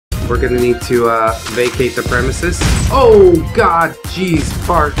we're gonna need to vacate the premises. Oh god, jeez,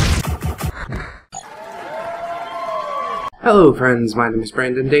 fart. Hello friends, my name is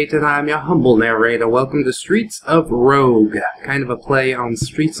Brandon Date and I'm your humble narrator. Welcome to Streets of Rogue. Kind of a play on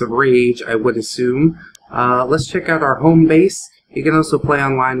Streets of Rage, I would assume. Let's check out our home base. You can also play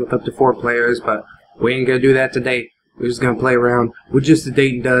online with up to 4 players, but we ain't gonna do that today. We're just gonna play around with just the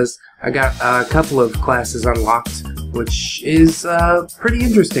Dayton does. I got a couple of classes unlocked, which is pretty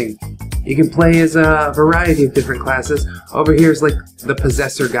interesting. You can play as a variety of different classes. Over here is like the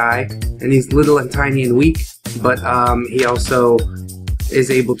possessor guy, and he's little and tiny and weak, but he also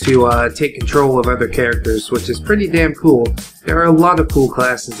is able to take control of other characters, which is pretty damn cool. There are a lot of cool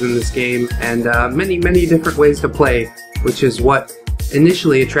classes in this game, and many different ways to play, which is what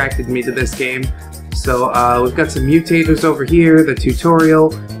initially attracted me to this game. So we've got some mutators over here, the tutorial.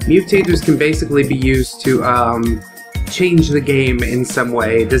 Mutators can basically be used to change the game in some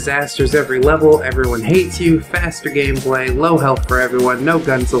way. Disasters every level, everyone hates you, faster gameplay, low health for everyone, no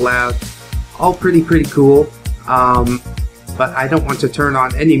guns allowed. All pretty cool. But I don't want to turn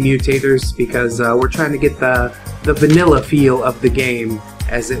on any mutators because we're trying to get the vanilla feel of the game,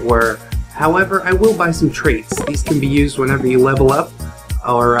 as it were. However, I will buy some traits. These can be used whenever you level up,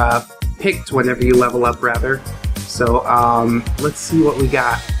 or picked whenever you level up, rather. So, let's see what we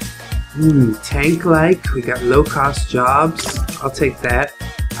got. Tank-like. We got low-cost jobs. I'll take that.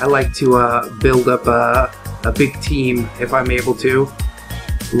 I like to build up a big team if I'm able to.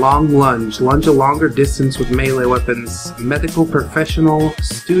 Long lunge. Lunge a longer distance with melee weapons. Medical professional.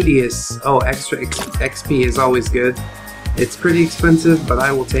 Studious. Oh, extra XP is always good. It's pretty expensive, but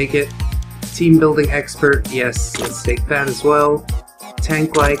I will take it. Team building expert. Yes, let's take that as well.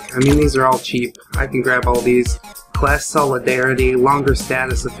 Tank-like, I mean, these are all cheap. I can grab all these. Class solidarity, longer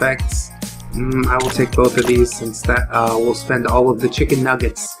status effects. I will take both of these since that will spend all of the chicken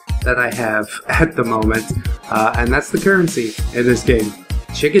nuggets that I have at the moment. And that's the currency in this game.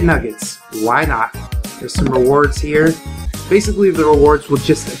 Chicken nuggets. Why not? There's some rewards here. Basically, the rewards will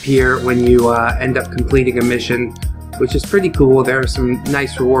just appear when you end up completing a mission, which is pretty cool. There are some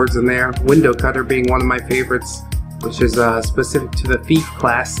nice rewards in there. Window cutter being one of my favorites, which is specific to the thief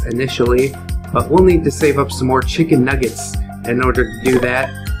class initially, but we'll need to save up some more chicken nuggets in order to do that.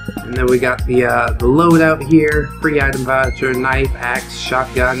 And then we got the loadout here, free item voucher, knife, axe,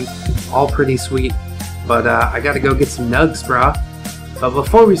 shotgun, all pretty sweet. But I gotta go get some nugs, brah. But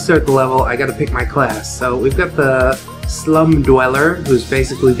before we start the level, I gotta pick my class. So we've got the slum dweller, who's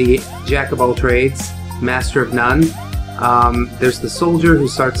basically the jack of all trades, master of none. There's the soldier, who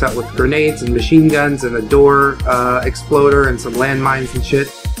starts out with grenades and machine guns and a door exploder and some landmines and shit.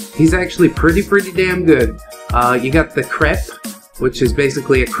 He's actually pretty damn good. You got the crep, which is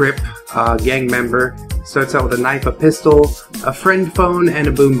basically a crip gang member. Starts out with a knife, a pistol, a friend phone, and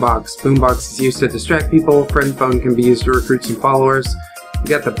a boombox. Boombox is used to distract people. Friend phone can be used to recruit some followers. You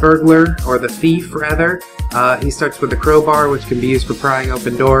got the burglar, or the thief rather. He starts with a crowbar, which can be used for prying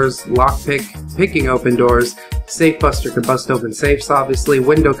open doors, lockpick, picking open doors. Safe buster can bust open safes, obviously.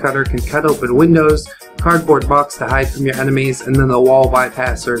 Window cutter can cut open windows. Cardboard box to hide from your enemies, and then the wall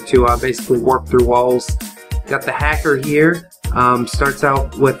bypasser to basically warp through walls. Got the hacker here. Starts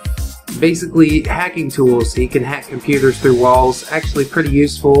out with basically hacking tools. He can hack computers through walls. Actually pretty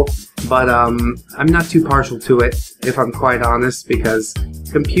useful, but I'm not too partial to it, if I'm quite honest, because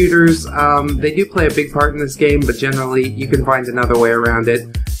computers, they do play a big part in this game, but generally you can find another way around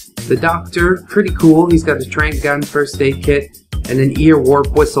it. The doctor, pretty cool. He's got a trank gun, first aid kit, and an ear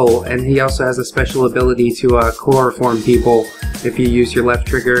warp whistle, and he also has a special ability to chloroform people if you use your left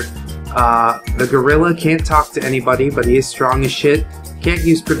trigger. The gorilla can't talk to anybody, but he is strong as shit. Can't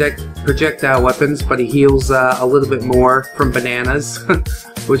use projectile weapons, but he heals a little bit more from bananas,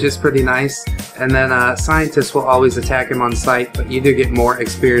 which is pretty nice. And then scientists will always attack him on sight, but you do get more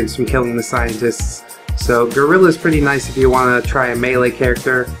experience from killing the scientists. So gorilla is pretty nice if you want to try a melee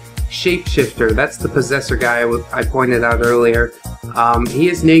character. Shapeshifter, that's the possessor guy I pointed out earlier. He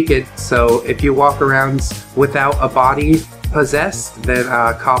is naked, so if you walk around without a body possessed, then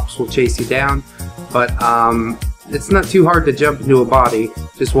cops will chase you down. But it's not too hard to jump into a body.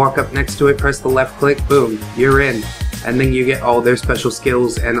 Just walk up next to it, press the left click, boom, you're in. And then you get all their special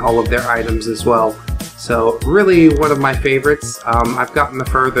skills and all of their items as well. So really one of my favorites. I've gotten the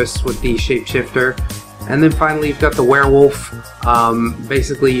furthest with the Shapeshifter. And then finally you've got the werewolf.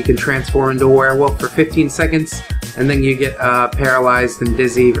 Basically you can transform into a werewolf for 15 seconds and then you get paralyzed and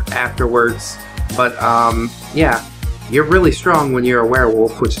dizzy afterwards. But yeah, you're really strong when you're a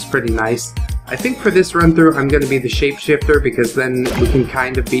werewolf, which is pretty nice. I think for this run through I'm going to be the Shapeshifter because then we can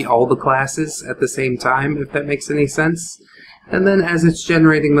kind of be all the classes at the same time, if that makes any sense. And then as it's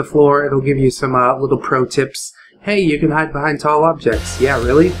generating the floor, it'll give you some little pro tips. Hey, you can hide behind tall objects. Yeah,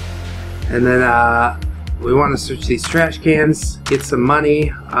 really? And then we want to search these trash cans, get some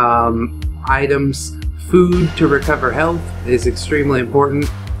money, items, food to recover health is extremely important.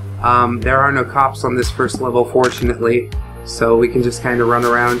 There are no cops on this first level, fortunately, so we can just kind of run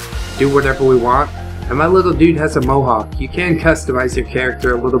around, do whatever we want. And my little dude has a mohawk. You can customize your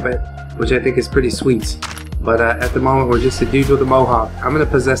character a little bit, which I think is pretty sweet. But at the moment, we're just a dude with a mohawk. I'm going to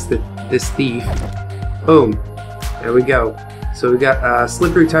possess this thief. Boom. There we go. So we got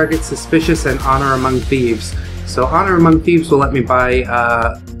slippery target, suspicious, and honor among thieves. So honor among thieves will let me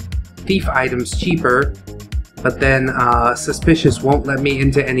buy thief items cheaper, but then suspicious won't let me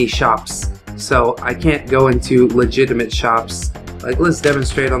into any shops. So I can't go into legitimate shops. Like, let's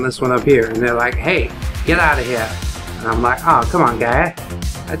demonstrate on this one up here. And they're like, hey, get out of here. And I'm like, oh, come on, guy.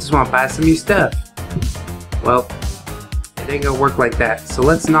 I just want to buy some new stuff. Well, it ain't gonna work like that. So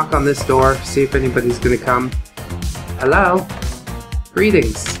let's knock on this door, see if anybody's gonna come. Hello?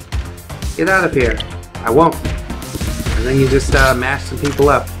 Greetings. Get out of here. I won't. And then you just mash some people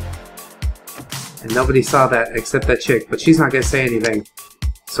up. And nobody saw that except that chick, but she's not gonna say anything.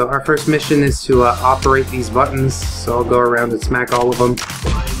 So our first mission is to operate these buttons, so I'll go around and smack all of them.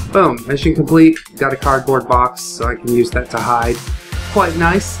 Boom, mission complete. Got a cardboard box, so I can use that to hide. Quite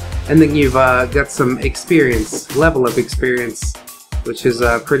nice. And then you've got some experience, level of experience, which is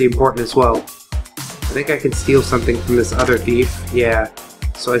pretty important as well. I think I can steal something from this other thief, yeah.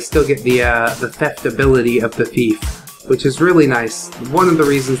 So I still get the theft ability of the thief, which is really nice. One of the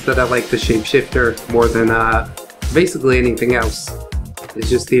reasons that I like the Shapeshifter more than basically anything else is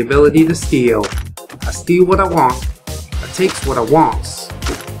just the ability to steal. I steal what I want. I takes what I wants.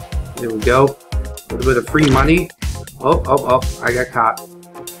 There we go. A little bit of free money. Oh, I got caught.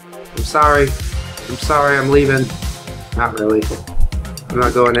 I'm sorry. I'm sorry, I'm leaving. Not really. I'm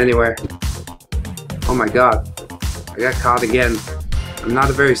not going anywhere. Oh my god. I got caught again. I'm not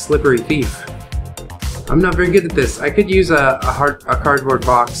a very slippery thief. I'm not very good at this. I could use a cardboard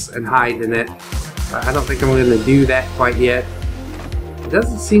box and hide in it. But I don't think I'm going to do that quite yet. It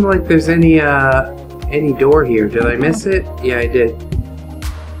doesn't seem like there's any door here. Did I miss it? Yeah, I did.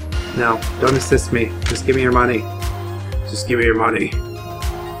 No, don't assist me. Just give me your money. Just give me your money.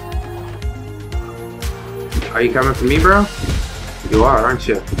 Are you coming for me, bro? You are, aren't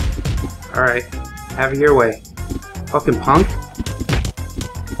you? Alright. Have it your way. Fucking punk.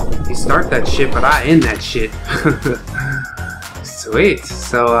 You start that shit, but I end that shit. Sweet.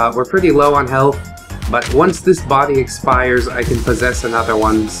 So, we're pretty low on health. But once this body expires, I can possess another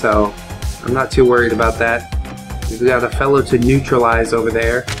one. So, I'm not too worried about that. We've got a fellow to neutralize over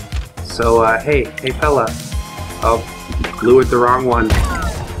there. So, hey fella. Oh, lured the wrong one.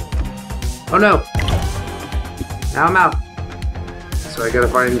 Oh no! Now I'm out. So I gotta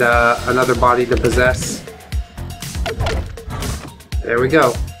find another body to possess. There we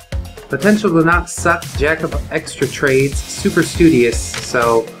go. Potential to not suck, jack up extra trades, super studious.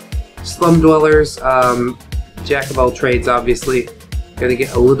 So slum dwellers, jack of all trades obviously. Gonna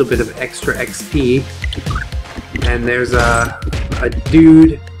get a little bit of extra XP. And there's a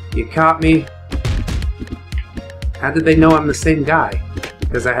dude. You caught me. How did they know I'm the same guy?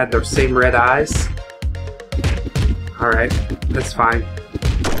 Because I had the same red eyes? Alright, that's fine.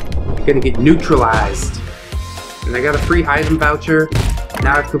 You're gonna get neutralized. And I got a free item voucher.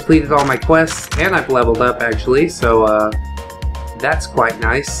 Now I've completed all my quests, and I've leveled up actually, so that's quite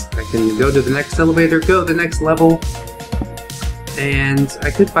nice. I can go to the next elevator, go to the next level. And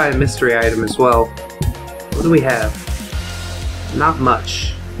I could buy a mystery item as well. What do we have? Not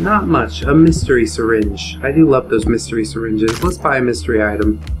much. Not much. A mystery syringe. I do love those mystery syringes. Let's buy a mystery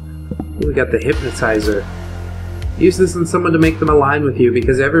item. We got the hypnotizer. Use this on someone to make them align with you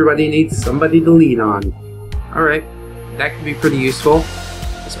because everybody needs somebody to lean on. Alright, that could be pretty useful.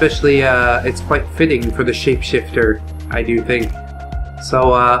 Especially, it's quite fitting for the Shapeshifter, I do think.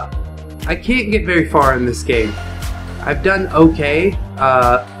 So, I can't get very far in this game. I've done okay,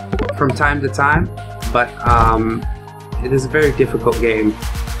 from time to time, but, it is a very difficult game.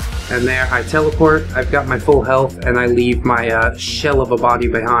 And there, I teleport, I've got my full health, and I leave my, shell of a body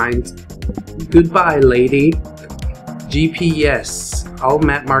behind. Goodbye, lady. GPS. All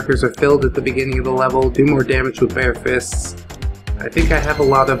map markers are filled at the beginning of the level. Do more damage with bare fists. I think I have a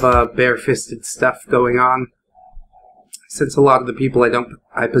lot of bare-fisted stuff going on. Since a lot of the people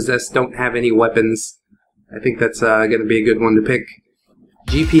I possess don't have any weapons, I think that's going to be a good one to pick.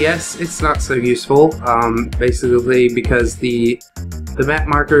 GPS, it's not so useful, basically because the map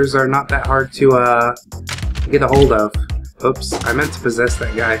markers are not that hard to get a hold of. Oops, I meant to possess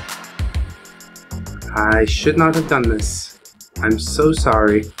that guy. I should not have done this. I'm so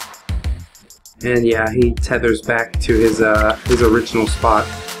sorry. And yeah, he tethers back to his original spot,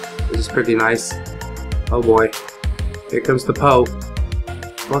 which is pretty nice. Oh boy. Here comes the Poe.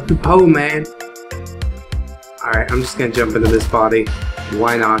 Fucking Poe, man. Alright, I'm just gonna jump into this body.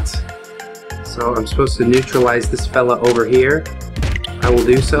 Why not? So I'm supposed to neutralize this fella over here. I will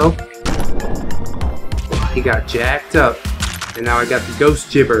do so. He got jacked up. And now I got the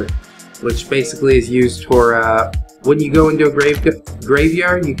Ghost Gibber, which basically is used for, when you go into a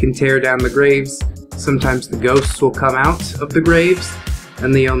graveyard, you can tear down the graves. Sometimes the ghosts will come out of the graves,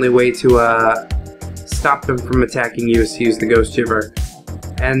 and the only way to, stop them from attacking you is to use the Ghost Gibber.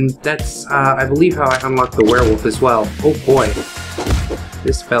 And that's, I believe, how I unlock the werewolf as well. Oh boy.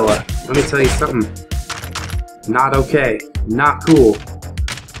 This fella. Let me tell you something. Not okay. Not cool.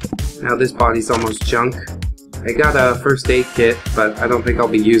 Now this body's almost junk. I got a first aid kit, but I don't think I'll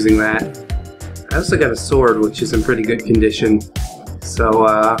be using that. I also got a sword, which is in pretty good condition.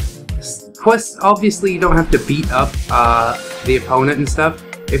 So, quests, obviously you don't have to beat up the opponent and stuff.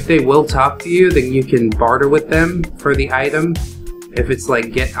 If they will talk to you, then you can barter with them for the item. If it's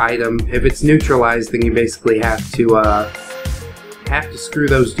like get item, if it's neutralized, then you basically have to screw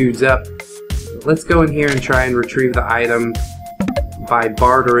those dudes up. Let's go in here and try and retrieve the item by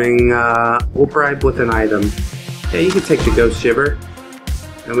bartering. We'll bribe with an item. Yeah, you can take the Ghost Gibber.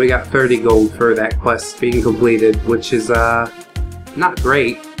 And we got 30 gold for that quest being completed, which is not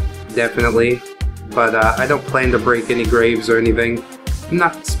great, definitely. But I don't plan to break any graves or anything. I'm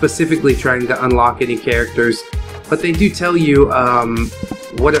not specifically trying to unlock any characters, but they do tell you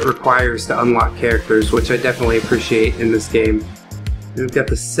what it requires to unlock characters, which I definitely appreciate in this game. And we've got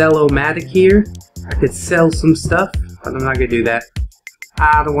the Sell-O-Matic here. I could sell some stuff, but I'm not going to do that.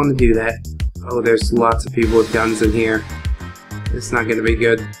 I don't want to do that. Oh, there's lots of people with guns in here. It's not going to be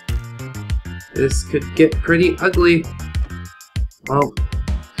good. This could get pretty ugly. Well,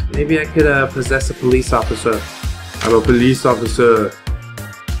 maybe I could possess a police officer. I'm a police officer.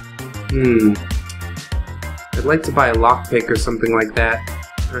 I'd like to buy a lockpick or something like that.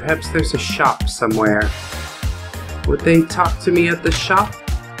 Perhaps there's a shop somewhere. Would they talk to me at the shop?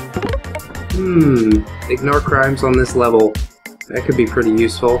 Ignore crimes on this level. That could be pretty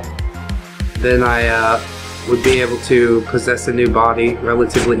useful. Then I would be able to possess a new body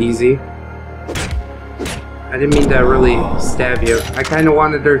relatively easy. I didn't mean to really stab you. I kind of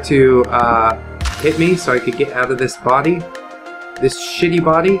wanted her to hit me so I could get out of this body. This shitty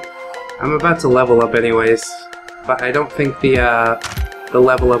body. I'm about to level up anyways, but I don't think the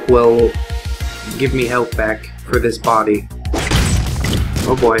level up will give me health back for this body.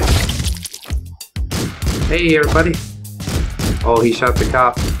 Oh boy. Hey everybody. Oh, he shot the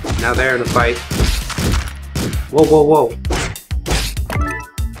cop. Now they're in a fight. Whoa, whoa, whoa.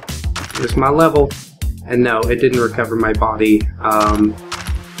 Here's my level. And no, it didn't recover my body,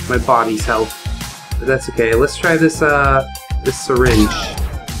 my body's health. But that's okay. Let's try this, this syringe.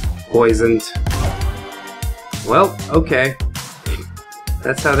 Poisoned. Well, okay.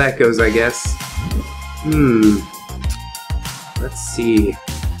 That's how that goes, I guess. Let's see.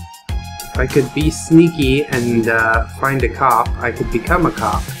 If I could be sneaky and find a cop, I could become a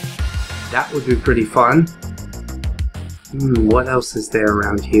cop. That would be pretty fun. What else is there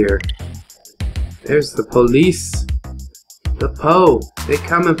around here? There's the police. The Poe. They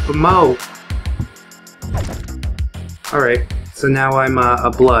coming for Mo. Alright, so now I'm a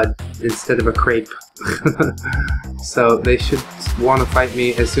blood instead of a crepe. So they should want to fight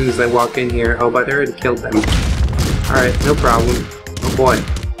me as soon as I walk in here. Oh, but I already killed them. Alright, no problem. Oh boy.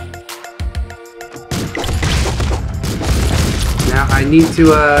 Now I need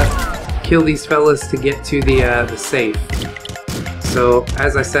to kill these fellas to get to the safe. So,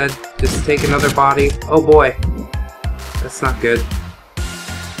 as I said, just take another body. Oh boy. That's not good.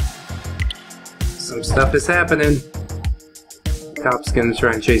 Some stuff is happening. Cop's gonna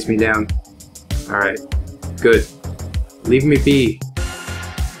try and chase me down. Alright. Good. Leave me be.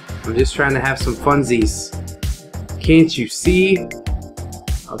 I'm just trying to have some funsies. Can't you see?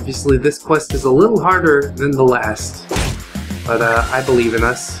 Obviously this quest is a little harder than the last. But I believe in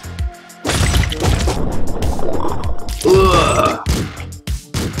us. Ugh.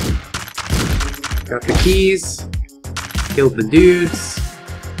 Got the keys. Killed the dudes.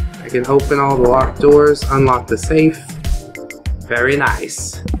 I can open all the locked doors, unlock the safe. Very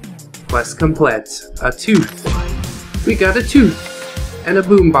nice. Quest complete. A tooth. We got a tooth. And a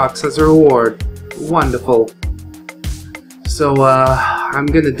boombox as a reward. Wonderful. So, I'm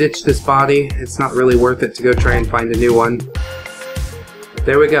gonna ditch this body. It's not really worth it to go try and find a new one.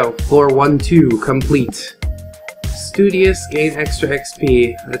 There we go. Floor 1-2 complete. Studious, gain extra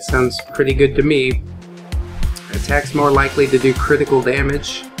XP. That sounds pretty good to me. I Attacks more likely to do critical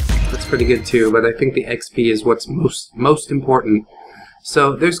damage. That's pretty good too, but I think the XP is what's most important.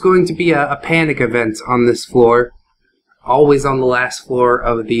 So there's going to be a panic event on this floor. Always on the last floor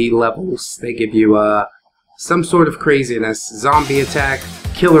of the levels. They give you some sort of craziness. Zombie attack,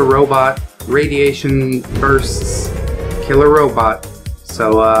 killer robot, radiation bursts, killer robot.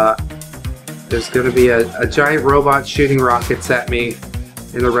 So there's going to be a giant robot shooting rockets at me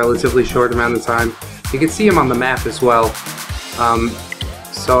in a relatively short amount of time. You can see him on the map as well.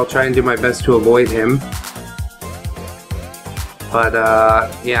 So I'll try and do my best to avoid him. But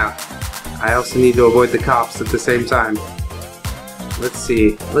yeah, I also need to avoid the cops at the same time. Let's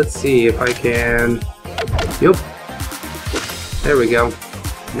see if I can... Yup. There we go.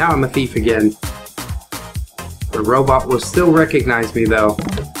 Now I'm a thief again. The robot will still recognize me though.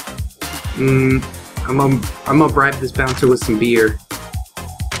 I'm gonna bribe this bouncer with some beer.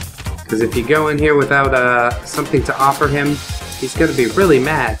 Because if you go in here without something to offer him, he's gonna be really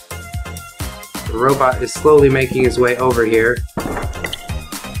mad. The robot is slowly making his way over here.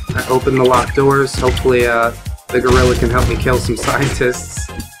 I open the locked doors. Hopefully the gorilla can help me kill some scientists.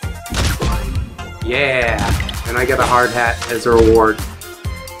 Yeah! And I get a hard hat as a reward.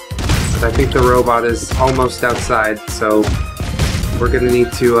 But I think the robot is almost outside, so we're gonna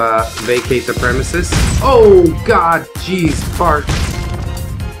need to vacate the premises. Oh god, jeez, fart.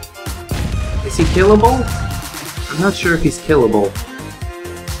 Is he killable? I'm not sure if he's killable.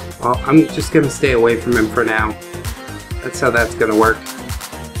 Well, I'm just gonna stay away from him for now. That's how that's gonna work.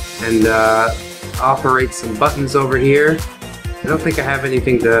 And operate some buttons over here. I don't think I have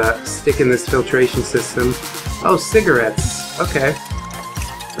anything to stick in this filtration system. Oh, cigarettes. Okay.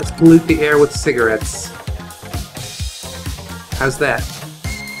 Let's pollute the air with cigarettes. How's that?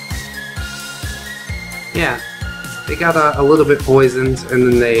 Yeah. They got a little bit poisoned and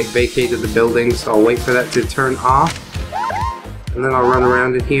then they vacated the building, so I'll wait for that to turn off. And then I'll run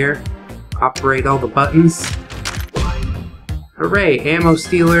around in here, operate all the buttons. Hooray! Ammo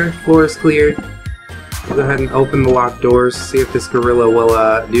stealer, floor is cleared. We'll go ahead and open the locked doors, see if this gorilla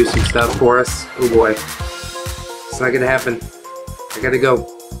will do some stuff for us. Oh boy. It's not gonna happen. I gotta go.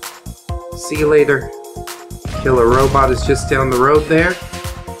 See you later. Killer robot is just down the road there.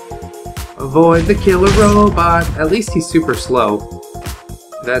 Avoid the killer robot. At least he's super slow.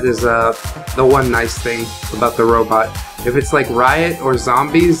 That is the one nice thing about the robot. If it's like Riot or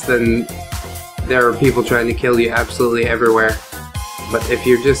zombies, then there are people trying to kill you absolutely everywhere. But if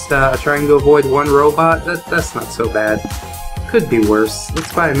you're just trying to avoid one robot, that's not so bad. Could be worse.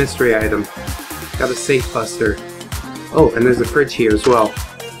 Let's buy a mystery item. Got a safe buster. Oh, and there's a fridge here as well.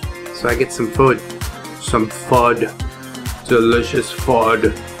 So I get some food. Some FUD. Delicious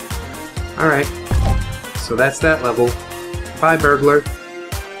FUD. Alright. So that's that level. Bye, burglar.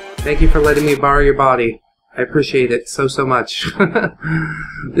 Thank you for letting me borrow your body. I appreciate it so much.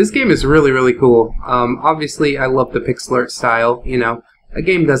 This game is really, really cool. Obviously, I love the pixel art style. You know, a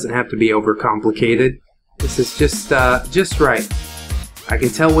game doesn't have to be overcomplicated. This is just right. I can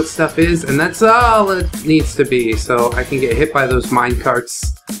tell what stuff is, and that's all it needs to be. So I can get hit by those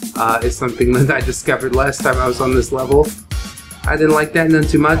minecarts. Is something that I discovered last time I was on this level. I didn't like that none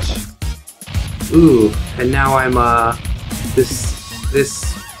too much. Ooh, and now I'm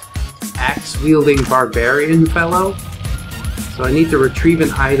this axe-wielding barbarian fellow. So I need to retrieve an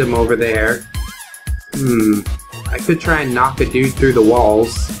item over there. I could try and knock a dude through the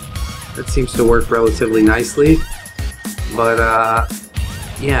walls. That seems to work relatively nicely. But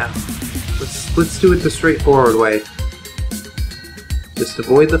yeah, let's do it the straightforward way. Just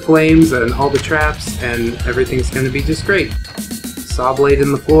avoid the flames and all the traps, and everything's gonna be just great. Saw blade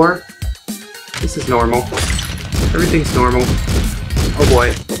in the floor. This is normal. Everything's normal. Oh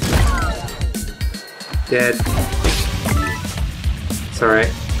boy. Dead. It's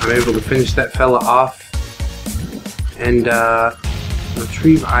alright. I'm able to finish that fella off. And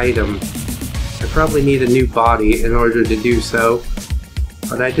retrieve item. I probably need a new body in order to do so.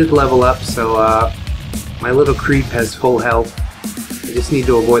 But I did level up, so my little creep has full health. I just need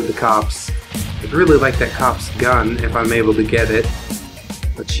to avoid the cops. I'd really like that cop's gun if I'm able to get it.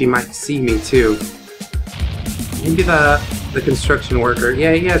 But she might see me too. Maybe the construction worker.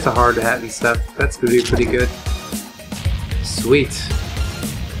 Yeah, he has a hard hat and stuff. That's gonna be pretty good. Sweet.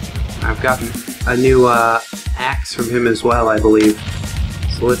 I've gotten a new axe from him as well, I believe.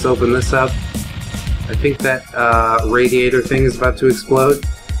 So let's open this up. I think that radiator thing is about to explode.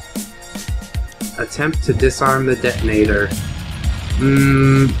 Attempt to disarm the detonator.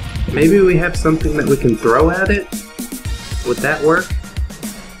 Maybe we have something that we can throw at it? Would that work?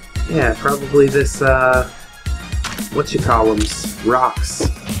 Yeah, probably this, whatchamacallums? Rocks.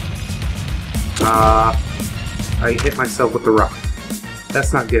 I hit myself with the rock.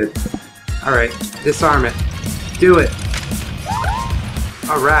 That's not good. Alright, disarm it. Do it.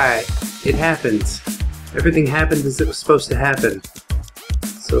 Alright, it happened. Everything happened as it was supposed to happen.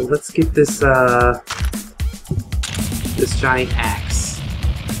 So let's get this, this giant axe.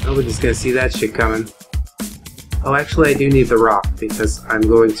 Nobody's gonna see that shit coming. Oh, actually I do need the rock, because I'm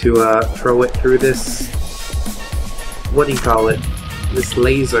going to, throw it through this... what do you call it? This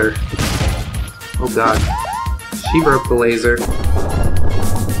laser. Oh god. She broke the laser.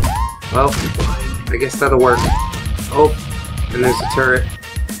 Well, I guess that'll work. Oh, and there's a turret.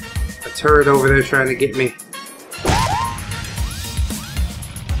 A turret over there trying to get me.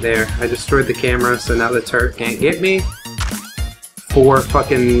 There, I destroyed the camera, so now the turret can't get me. 4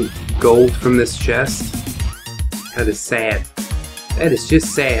 fucking gold from this chest. That is sad. That is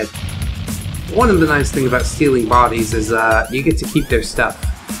just sad. One of the nice things about stealing bodies is you get to keep their stuff.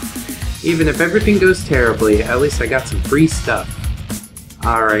 Even if everything goes terribly, at least I got some free stuff.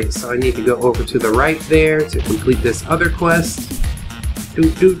 Alright, so I need to go over to the right there to complete this other quest.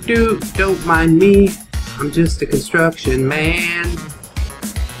 Don't mind me. I'm just a construction man.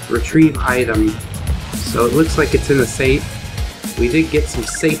 Retrieve item. So it looks like it's in a safe. We did get some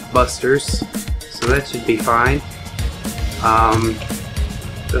safe busters, so that should be fine.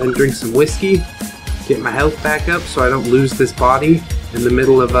 Go ahead and drink some whiskey. Get my health back up so I don't lose this body in the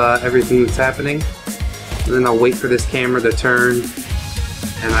middle of everything that's happening. And then I'll wait for this camera to turn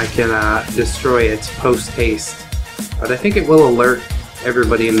and I can destroy it post-haste. But I think it will alert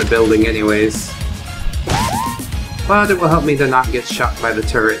everybody in the building anyways. But it will help me to not get shot by the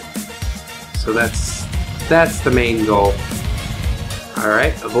turret. So that's the main goal.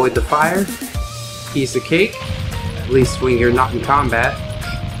 Alright, avoid the fire. Piece of cake. At least when you're not in combat.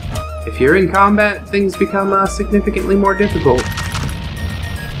 If you're in combat, things become significantly more difficult.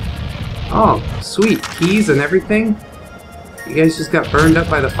 Oh, sweet. Keys and everything? You guys just got burned up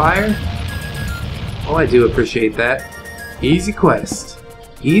by the fire? Oh, I do appreciate that. Easy quest.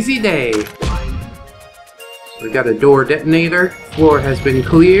 Easy day. We got a door detonator. Floor has been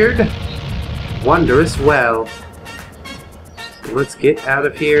cleared. Wondrous well. So let's get out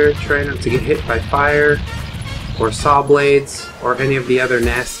of here. Try not to get hit by fire, or saw blades, or any of the other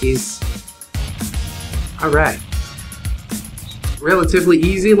nasties. Alright. Relatively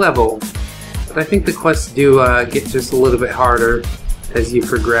easy level. But I think the quests do get just a little bit harder as you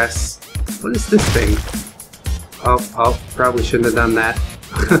progress. What is this thing? Oh, probably shouldn't have done that.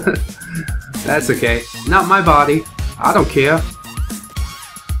 That's okay. Not my body. I don't care.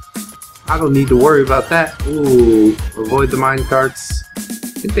 I don't need to worry about that. Ooh, avoid the minecarts.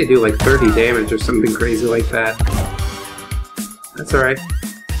 I think they do like 30 damage or something crazy like that. That's alright.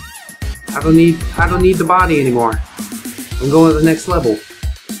 I don't need the body anymore. I'm going to the next level.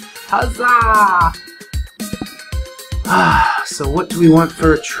 Huzzah! So what do we want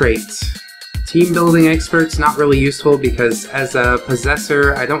for a trait? Team building expert's not really useful because as a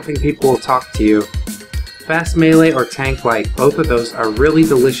possessor, I don't think people will talk to you. Fast melee or tank-like, both of those are really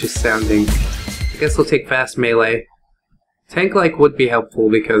delicious sounding. I guess we'll take fast melee. Tank-like would be helpful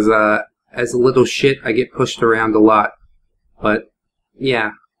because as a little shit I get pushed around a lot. But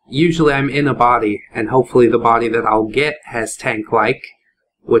yeah, usually I'm in a body, and hopefully the body that I'll get has tank-like,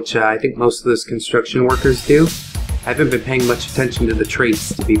 which I think most of those construction workers do. I haven't been paying much attention to the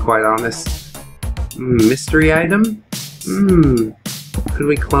traits, to be quite honest. Mystery item? Could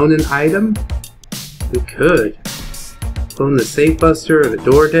we clone an item? We could. Clone the safe buster or the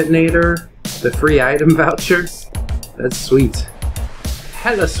door detonator. The free item voucher. That's sweet.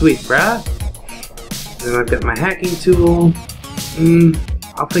 Hella sweet, bruh. Then I've got my hacking tool.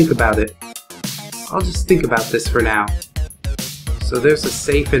 I'll think about it. I'll just think about this for now. So there's a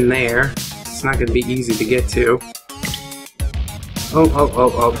safe in there. It's not going to be easy to get to.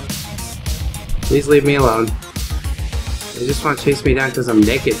 Oh. Please leave me alone. They just want to chase me down because I'm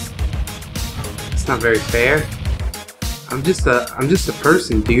naked. It's not very fair. I'm just a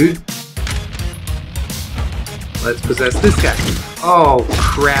person, dude. Let's possess this guy. Oh,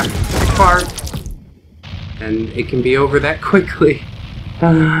 crap. Fart. And it can be over that quickly.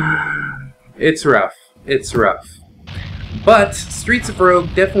 It's rough. It's rough. But Streets of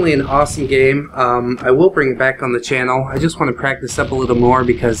Rogue, definitely an awesome game. I will bring it back on the channel. I just want to practice up a little more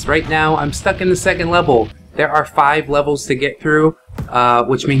because right now I'm stuck in the second level. There are 5 levels to get through,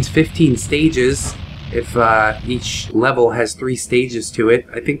 which means 15 stages. If each level has 3 stages to it,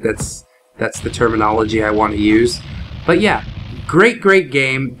 I think that's the terminology I want to use. But yeah, great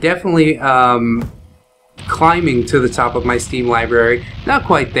game. Definitely climbing to the top of my Steam library. Not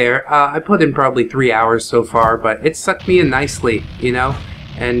quite there. I put in probably 3 hours so far, but it sucked me in nicely, you know?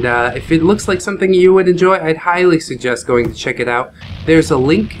 And if it looks like something you would enjoy, I'd highly suggest going to check it out. There's a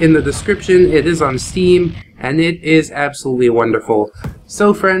link in the description. It is on Steam, and it is absolutely wonderful.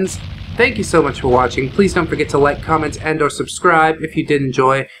 So friends, thank you so much for watching. Please don't forget to like, comment, and or subscribe if you did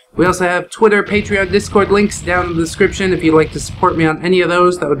enjoy. We also have Twitter, Patreon, Discord links down in the description. If you'd like to support me on any of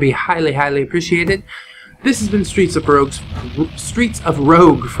those, that would be highly, highly appreciated. This has been Streets of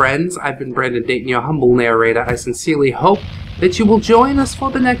Rogue, friends. I've been Brandon Dayton, your humble narrator. I sincerely hope that you will join us for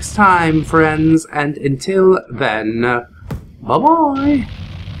the next time, friends. And until then, bye-bye.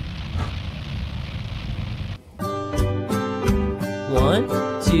 1,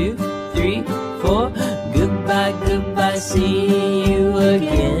 2, 3, 4. Goodbye, goodbye, see you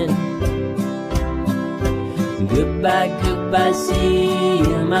again. Goodbye, goodbye, see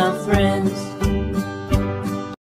you, my friends.